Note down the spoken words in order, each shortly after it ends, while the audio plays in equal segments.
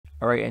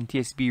All right,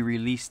 NTSB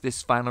released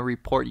this final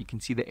report. You can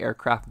see the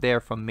aircraft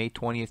there from May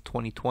 20th,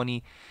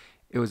 2020.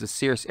 It was a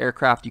Cirrus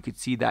aircraft. You could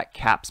see that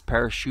CAPS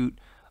parachute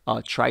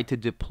tried to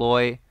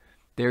deploy.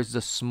 There's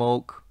the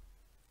smoke.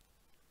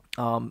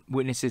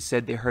 Witnesses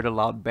said they heard a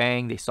loud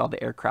bang. They saw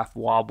the aircraft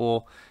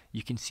wobble.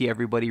 You can see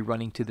everybody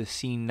running to the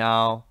scene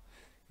now.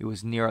 It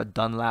was near a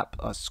Dunlap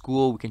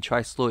school. We can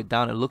try to slow it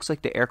down. It looks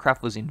like the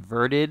aircraft was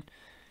inverted,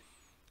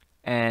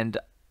 and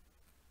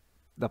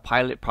the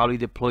pilot probably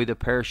deployed the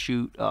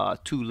parachute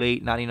too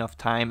late, not enough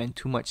time, and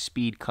too much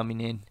speed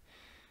coming in.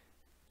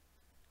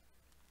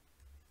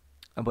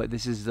 But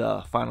this is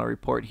the final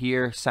report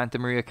here. Santa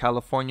Maria,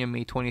 California,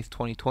 May 20th,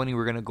 2020.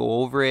 We're going to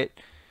go over it.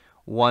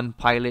 One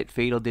pilot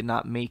fatal, did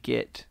not make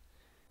it.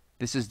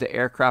 This is the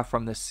aircraft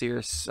from the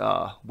Cirrus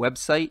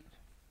website.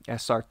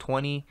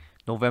 SR-20.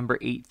 November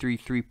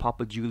 833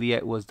 Papa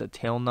Juliet was the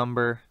tail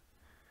number.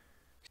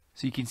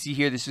 So you can see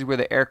here, this is where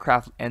the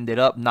aircraft ended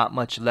up. Not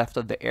much left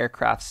of the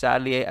aircraft,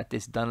 sadly, at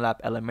this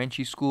Dunlap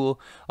Elementary School.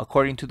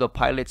 According to the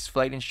pilot's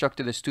flight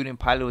instructor, the student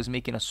pilot was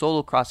making a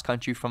solo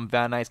cross-country from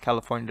Van Nuys,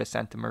 California to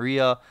Santa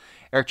Maria.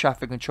 Air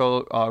traffic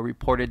control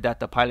reported that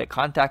the pilot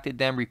contacted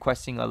them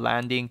requesting a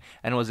landing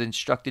and was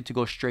instructed to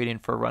go straight in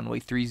for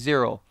runway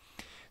 30.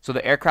 So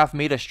the aircraft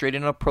made a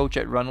straight-in approach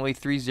at runway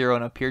 30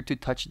 and appeared to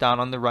touch down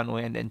on the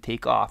runway and then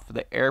take off.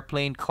 The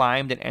airplane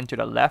climbed and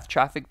entered a left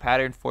traffic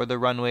pattern for the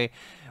runway.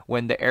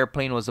 When the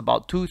airplane was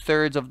about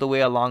 2/3 of the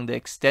way along the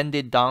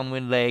extended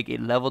downwind leg, it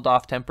leveled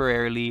off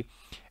temporarily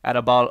at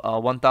about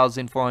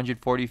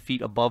 1,440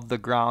 feet above the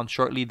ground.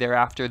 Shortly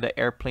thereafter, the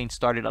airplane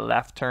started a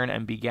left turn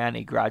and began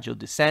a gradual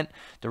descent.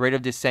 The rate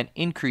of descent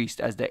increased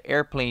as the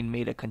airplane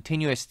made a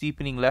continuous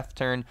steepening left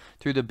turn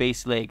through the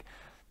base leg.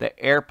 The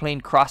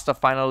airplane crossed the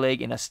final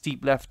leg in a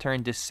steep left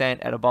turn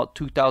descent at about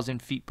 2,000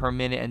 feet per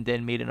minute and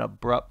then made an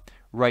abrupt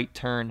right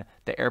turn.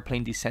 The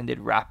airplane descended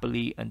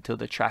rapidly until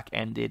the track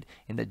ended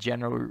in the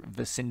general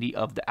vicinity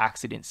of the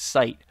accident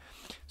site.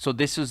 So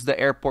this is the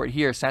airport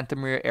here, Santa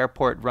Maria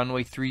Airport.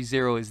 Runway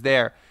 30 is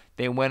there.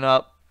 They went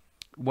up,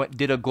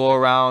 did a go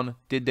around,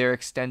 did their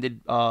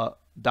extended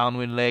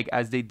downwind leg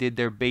as they did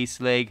their base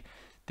leg.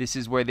 This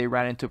is where they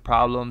ran into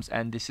problems,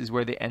 and this is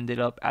where they ended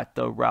up at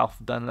the Ralph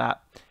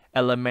Dunlap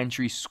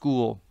Elementary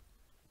School.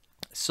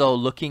 So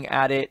looking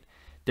at it,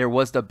 there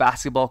was the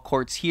basketball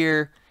courts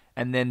here,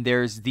 and then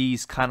there's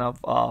these kind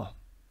of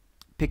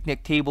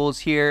picnic tables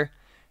here,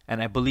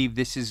 and I believe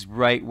this is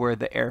right where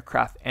the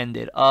aircraft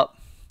ended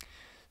up.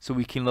 So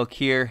we can look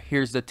here.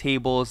 Here's the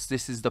tables.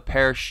 This is the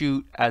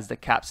parachute as the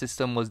cap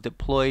system was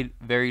deployed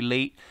very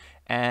late,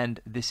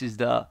 and this is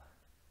the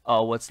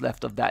what's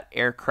left of that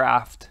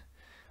aircraft.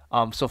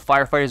 So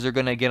firefighters are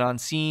gonna get on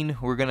scene.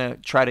 We're gonna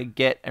try to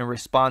get and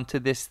respond to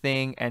this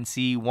thing and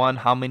see, one,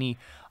 how many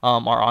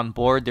are on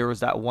board. There was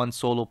that one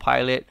solo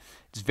pilot.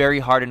 It's very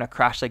hard in a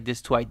crash like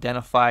this to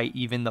identify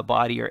even the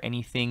body or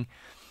anything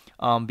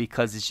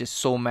because it's just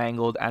so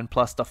mangled, and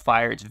plus the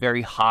fire, it's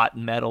very hot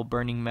metal,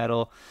 burning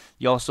metal.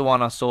 You also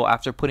want to, so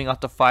after putting out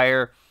the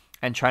fire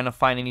and trying to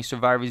find any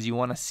survivors, you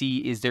want to see,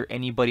 is there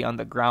anybody on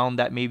the ground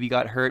that maybe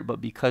got hurt?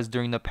 But because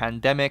during the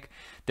pandemic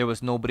there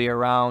was nobody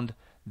around,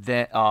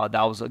 that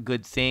was a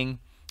good thing.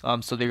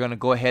 So they're going to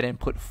go ahead and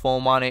put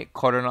foam on it,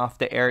 cordon off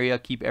the area,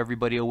 keep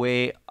everybody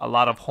away. A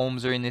lot of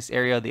homes are in this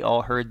area. They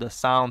all heard the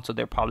sound, so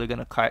they're probably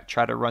going to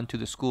try to run to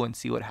the school and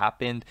see what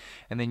happened.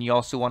 And then you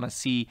also want to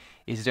see,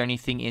 is there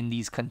anything in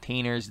these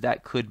containers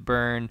that could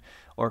burn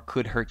or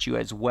could hurt you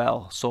as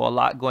well? So a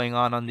lot going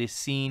on this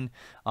scene,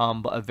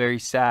 but very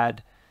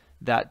sad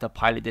that the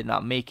pilot did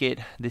not make it.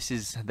 This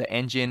is the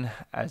engine,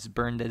 as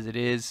burned as it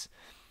is.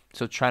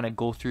 So trying to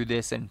go through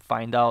this and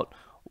find out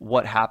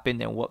what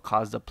happened and what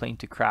caused the plane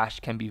to crash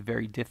can be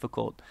very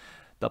difficult.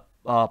 The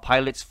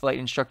pilot's flight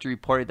instructor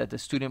reported that the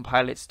student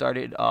pilot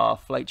started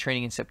flight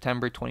training in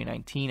September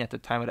 2019. At the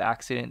time of the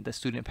accident, the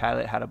student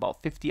pilot had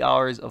about 50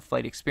 hours of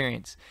flight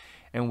experience,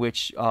 in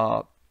which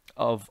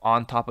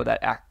on top of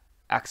that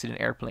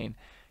accident airplane.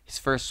 His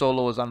first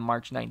solo was on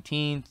March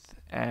 19th,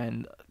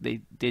 and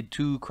they did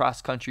 2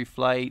 cross-country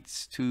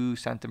flights to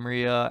Santa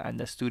Maria, and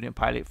the student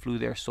pilot flew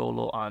their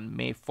solo on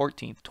May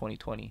 14th,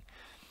 2020.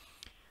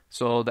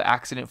 So the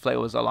accident flight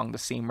was along the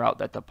same route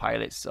that the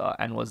pilot's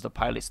and was the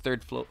pilot's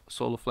third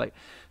solo flight.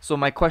 So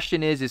my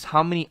question is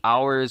how many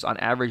hours on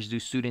average do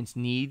students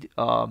need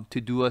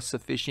to do a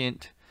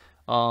sufficient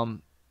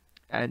and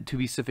to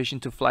be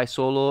sufficient to fly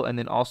solo? And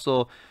then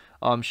also,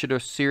 should a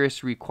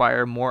Cirrus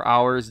require more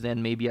hours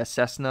than maybe a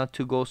Cessna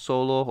to go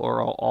solo,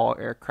 or are all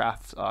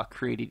aircraft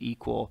created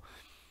equal?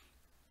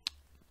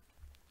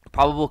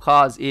 Probable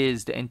cause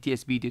is, the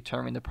NTSB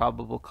determined the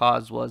probable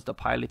cause was the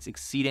pilot's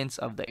exceedance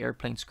of the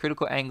airplane's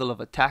critical angle of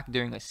attack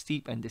during a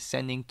steep and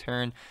descending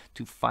turn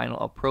to final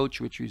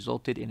approach, which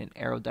resulted in an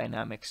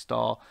aerodynamic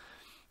stall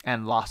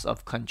and loss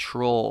of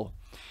control.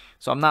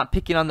 So I'm not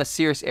picking on the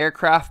Cirrus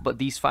aircraft, but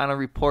these final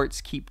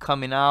reports keep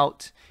coming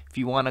out. If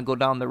you want to go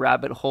down the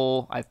rabbit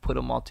hole, I've put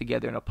them all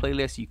together in a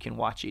playlist. You can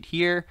watch it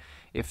here.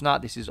 If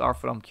not, this is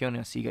Arthur. I'm Keone.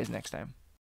 I'll see you guys next time.